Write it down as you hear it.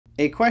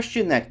A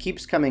question that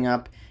keeps coming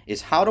up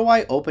is how do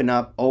I open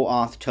up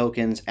OAuth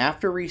tokens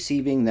after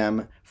receiving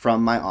them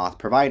from my auth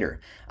provider?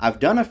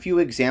 I've done a few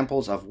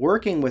examples of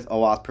working with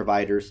OAuth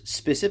providers,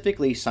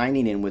 specifically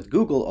signing in with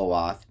Google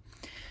OAuth.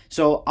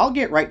 So I'll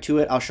get right to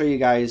it. I'll show you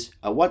guys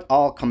what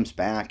all comes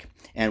back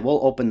and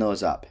we'll open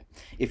those up.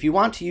 If you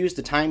want to use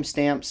the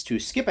timestamps to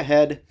skip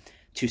ahead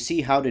to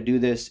see how to do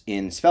this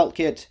in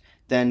SvelteKit,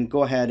 then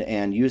go ahead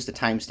and use the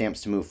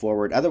timestamps to move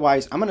forward.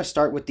 Otherwise, I'm going to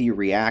start with the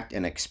React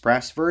and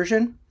Express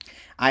version.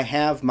 I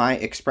have my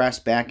Express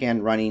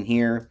backend running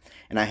here,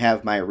 and I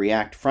have my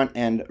React front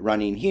end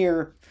running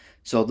here.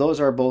 So those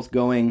are both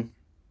going.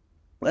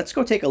 Let's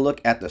go take a look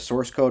at the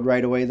source code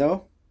right away,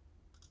 though.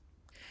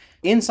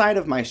 Inside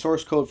of my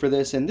source code for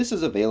this, and this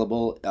is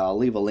available, I'll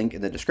leave a link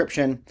in the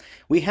description,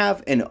 we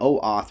have an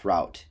OAuth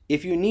route.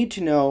 If you need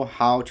to know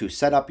how to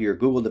set up your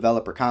Google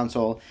Developer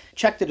Console,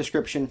 check the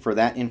description for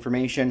that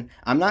information.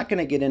 I'm not going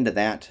to get into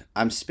that.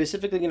 I'm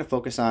specifically going to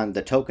focus on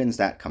the tokens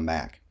that come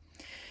back.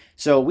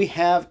 So we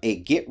have a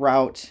get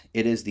route.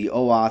 It is the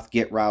OAuth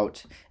get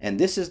route, and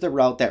this is the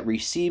route that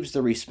receives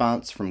the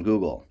response from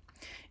Google.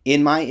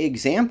 In my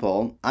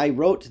example, I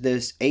wrote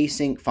this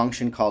async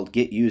function called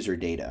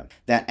getUserData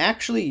that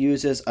actually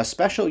uses a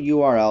special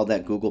URL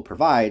that Google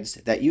provides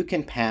that you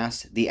can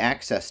pass the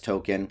access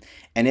token,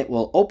 and it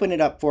will open it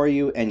up for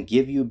you and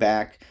give you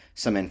back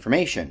some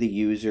information, the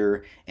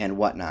user and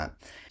whatnot.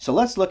 So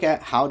let's look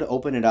at how to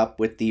open it up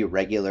with the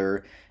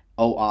regular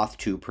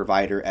OAuth2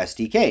 provider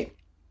SDK.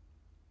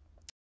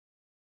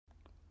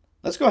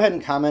 Let's go ahead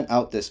and comment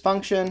out this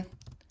function.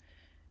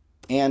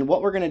 And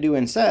what we're going to do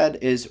instead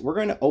is we're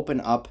going to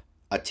open up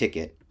a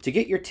ticket. To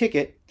get your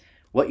ticket,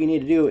 what you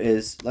need to do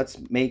is let's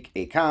make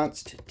a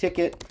const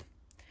ticket,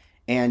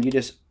 and you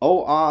just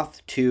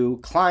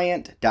OAuth2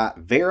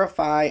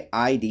 client.verify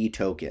ID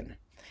token.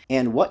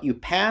 And what you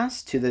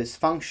pass to this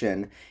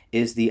function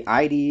is the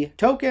ID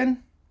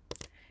token,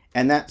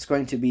 and that's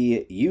going to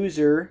be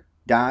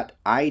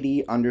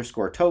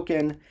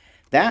user.id_token.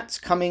 That's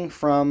coming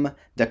from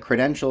the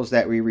credentials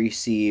that we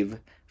receive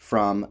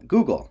from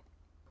Google.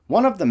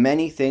 One of the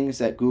many things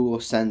that Google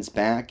sends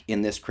back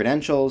in this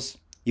credentials,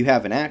 you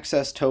have an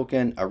access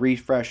token, a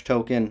refresh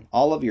token,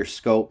 all of your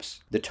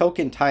scopes, the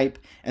token type,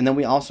 and then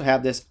we also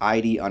have this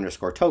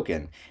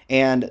ID_token.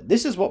 And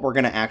this is what we're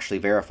going to actually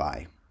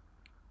verify.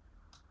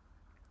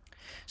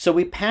 So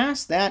we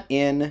pass that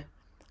in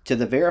to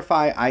the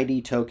verify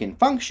ID token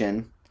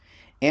function,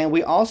 and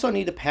we also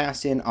need to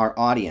pass in our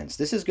audience.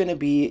 This is going to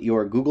be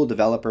your Google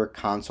Developer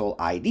Console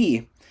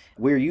ID.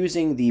 We're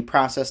using the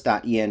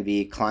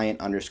process.env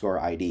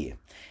client_ID.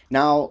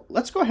 Now,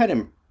 let's go ahead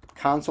and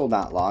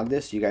console.log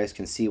this so you guys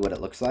can see what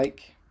it looks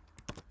like.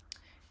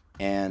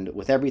 And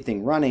with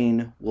everything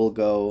running, we'll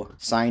go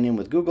sign in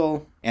with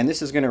Google. And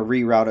this is going to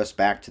reroute us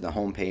back to the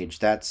home page.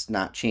 That's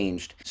not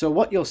changed. So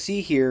what you'll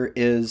see here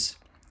is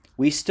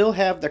we still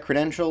have the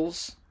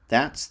credentials.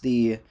 That's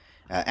the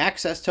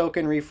access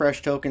token,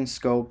 refresh token,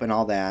 scope, and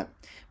all that.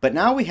 But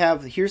now we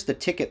have, here's the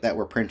ticket that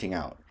we're printing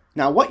out.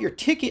 Now what your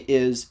ticket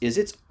is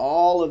it's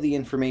all of the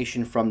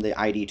information from the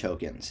ID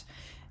tokens.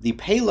 The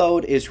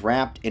payload is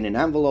wrapped in an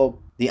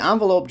envelope. The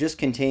envelope just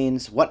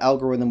contains what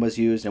algorithm was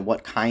used and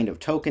what kind of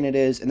token it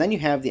is, and then you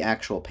have the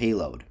actual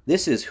payload.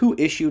 This is who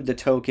issued the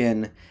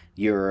token,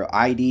 your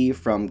ID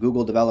from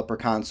Google Developer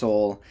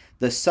Console.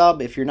 The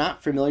sub, if you're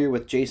not familiar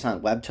with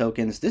JSON Web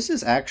Tokens, this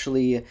is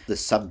actually the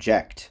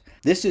subject.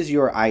 This is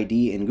your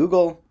ID in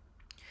Google.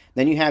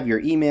 Then you have your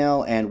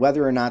email and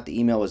whether or not the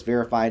email was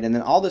verified, and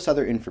then all this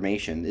other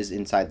information is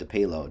inside the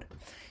payload.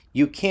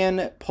 You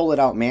can pull it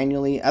out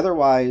manually.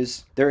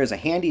 Otherwise, there is a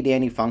handy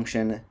dandy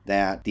function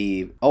that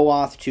the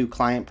OAuth2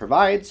 client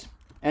provides,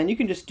 and you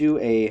can just do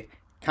a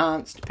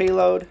const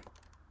payload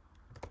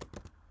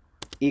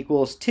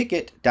equals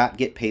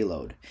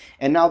ticket.getPayload.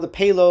 And now the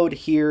payload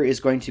here is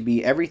going to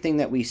be everything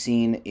that we've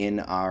seen in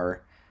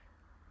our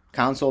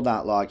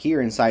console.log here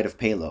inside of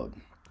payload.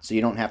 So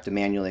you don't have to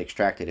manually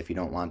extract it if you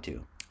don't want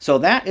to. So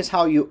that is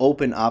how you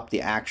open up the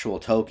actual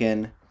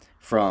token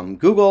from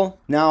Google.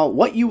 Now,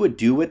 what you would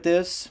do with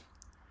this,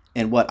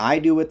 and what I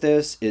do with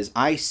this, is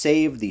I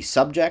save the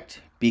subject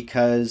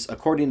because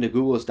according to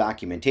Google's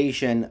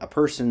documentation, a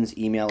person's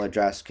email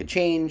address could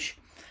change.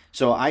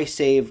 So I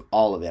save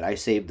all of it. I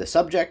save the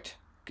subject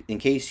in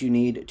case you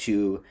need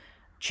to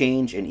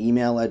change an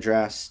email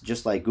address,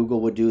 just like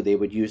Google would do. They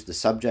would use the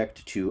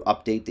subject to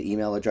update the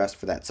email address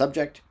for that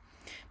subject.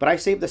 But I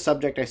save the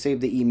subject, I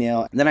save the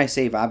email, and then I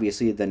save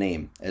obviously the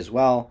name as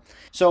well.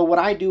 So what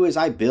I do is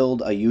I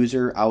build a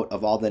user out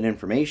of all that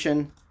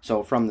information.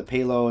 So from the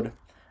payload,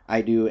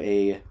 I do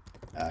a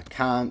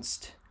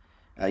const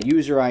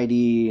user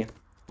ID,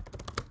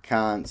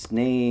 const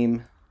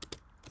name,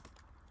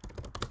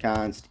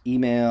 const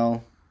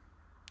email.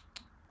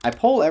 I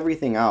pull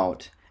everything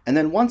out, and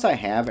then once I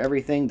have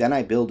everything, then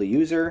I build a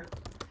user,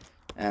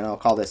 and I'll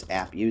call this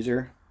app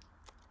user.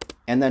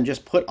 And then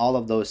just put all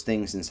of those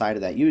things inside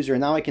of that user.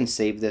 And now I can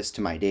save this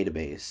to my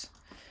database.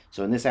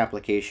 So in this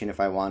application,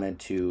 if I wanted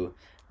to,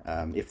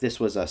 if this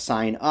was a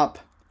sign up,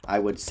 I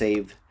would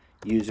save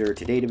user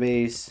to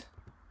database,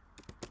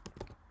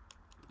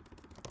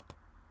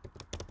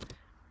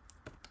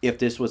 If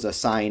this was a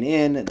sign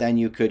in, then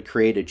you could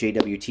create a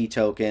JWT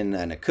token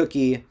and a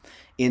cookie.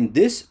 In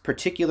this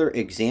particular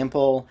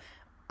example,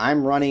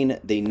 I'm running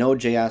the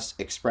Node.js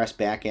Express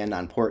backend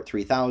on port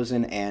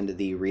 3000 and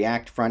the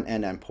React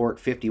frontend on port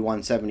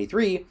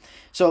 5173.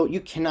 So you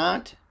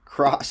cannot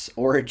cross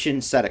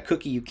origin set a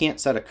cookie. You can't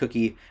set a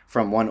cookie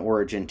from one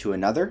origin to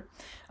another.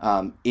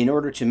 In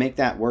order to make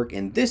that work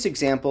in this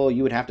example,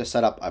 you would have to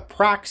set up a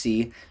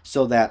proxy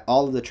so that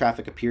all of the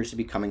traffic appears to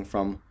be coming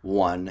from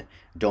one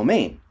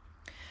domain.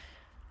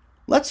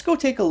 Let's go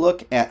take a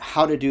look at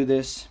how to do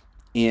this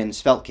in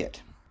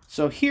SvelteKit.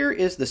 So here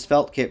is the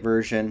SvelteKit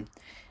version.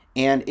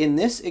 And in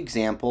this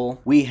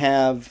example, we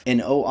have an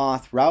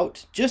OAuth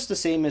route, just the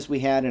same as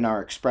we had in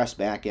our Express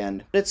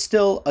backend. It's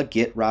still a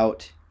GET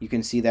route. You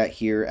can see that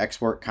here,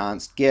 export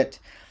const GET.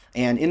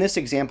 And in this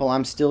example,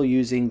 I'm still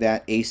using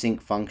that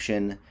async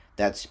function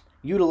that's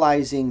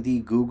utilizing the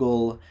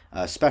Google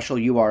special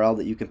URL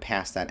that you can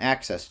pass that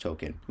access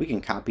token. We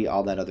can copy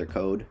all that other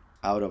code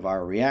out of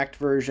our React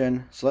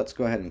version. So let's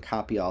go ahead and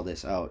copy all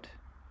this out.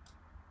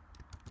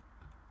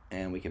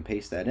 And we can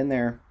paste that in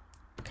there.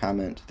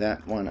 Comment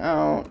that one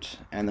out,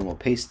 and then we'll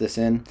paste this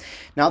in.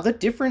 Now the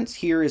difference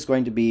here is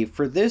going to be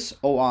for this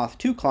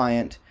OAuth2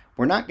 client,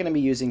 we're not going to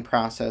be using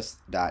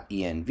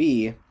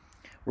process.env.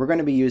 We're going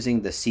to be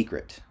using the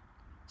secret.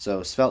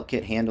 So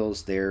SvelteKit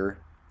handles their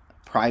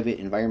private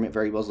environment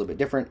variables a little bit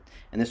different,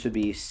 and this would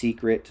be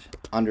secret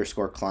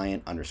underscore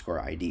client underscore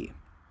ID.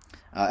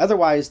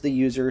 Otherwise, the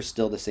user is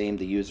still the same,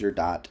 the user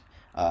dot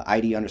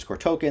ID underscore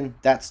token,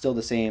 that's still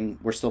the same.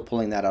 We're still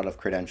pulling that out of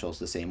credentials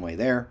the same way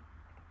there.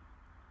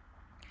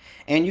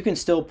 And you can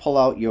still pull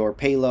out your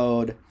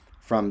payload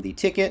from the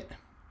ticket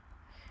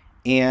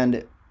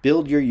and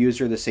build your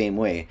user the same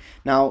way.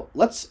 Now,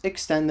 let's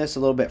extend this a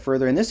little bit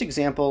further. In this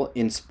example,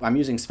 I'm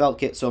using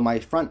SvelteKit, so my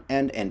front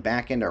end and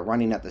back end are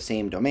running at the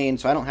same domain,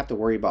 so I don't have to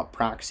worry about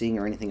proxying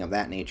or anything of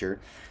that nature.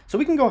 So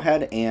we can go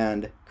ahead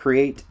and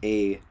create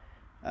a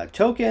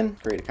token,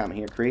 create a comment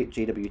here, create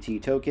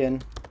JWT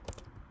token.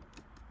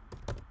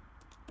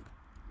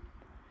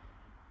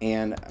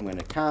 And I'm going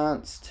to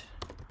const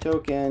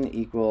token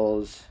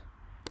equals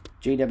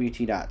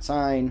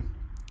JWT.sign.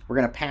 We're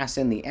going to pass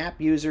in the app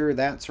user,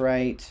 that's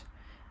right,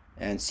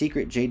 and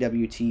secret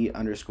JWT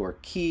underscore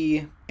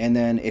key, and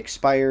then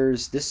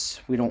expires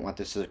this. We don't want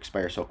this to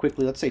expire so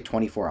quickly. Let's say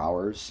 24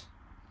 hours.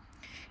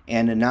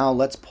 And now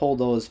let's pull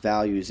those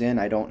values in.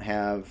 I don't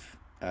have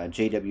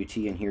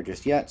JWT in here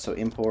just yet, so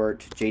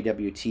import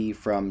JWT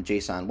from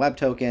JSON Web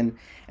Token,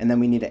 and then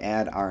we need to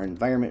add our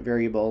environment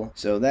variable.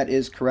 So that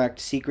is correct,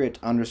 secret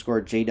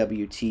underscore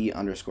JWT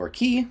underscore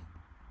key.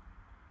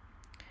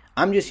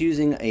 I'm just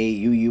using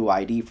a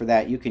UUID for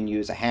that. You can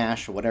use a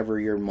hash, whatever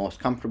you're most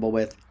comfortable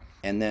with.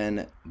 And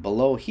then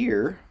below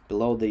here,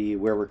 below the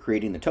where we're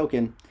creating the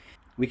token,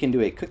 we can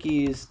do a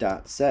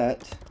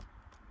cookies.set.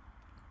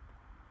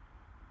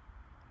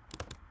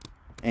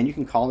 And you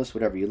can call this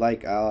whatever you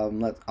like.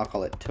 I'll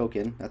call it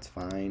token, that's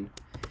fine.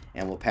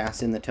 And we'll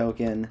pass in the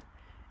token,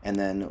 and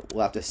then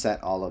we'll have to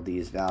set all of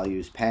these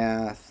values,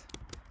 path,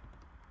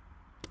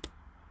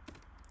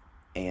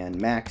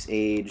 and max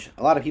age.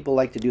 A lot of people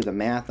like to do the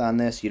math on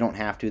this. You don't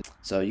have to.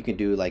 So you can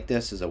do like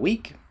this as a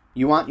week.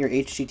 You want your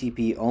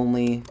HTTP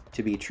only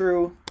to be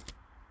true.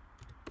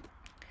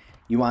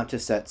 You want to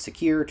set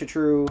secure to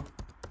true.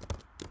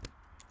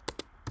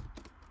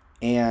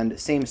 And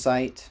same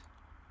site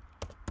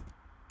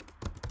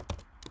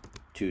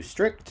to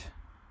strict.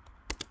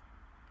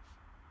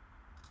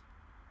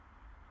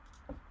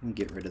 And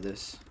get rid of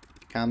this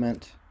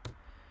comment.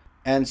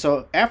 And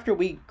so after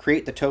we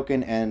create the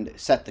token and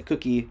set the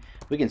cookie,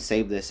 we can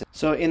save this.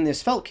 So in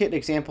this SvelteKit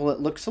example, it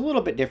looks a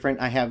little bit different.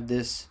 I have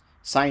this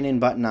sign in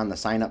button on the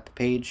sign up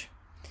page.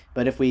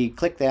 But if we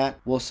click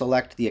that, we'll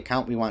select the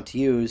account we want to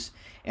use,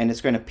 and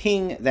it's going to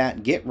ping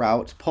that GET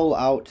route, pull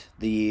out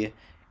the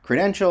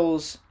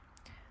credentials.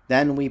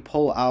 Then we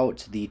pull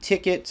out the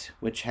ticket,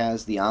 which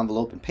has the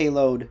envelope and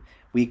payload.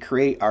 We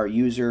create our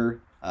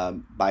user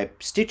by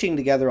stitching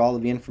together all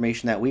of the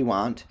information that we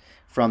want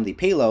from the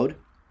payload.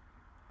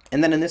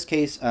 And then in this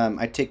case,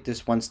 I take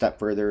this one step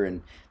further,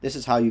 and this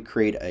is how you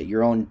create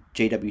your own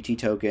JWT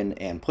token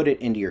and put it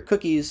into your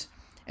cookies.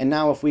 And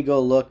now if we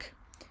go look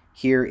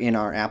here in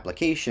our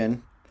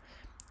application,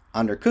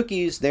 under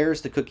cookies,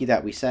 there's the cookie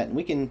that we set, and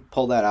we can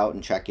pull that out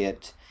and check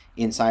it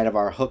inside of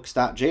our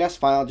hooks.js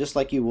file, just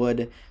like you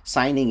would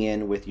signing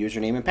in with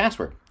username and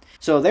password.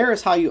 So there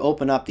is how you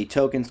open up the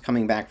tokens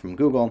coming back from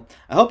Google.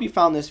 I hope you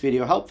found this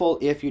video helpful.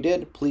 If you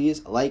did,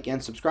 please like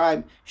and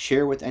subscribe.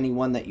 Share with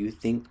anyone that you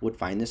think would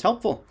find this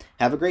helpful.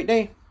 Have a great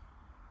day.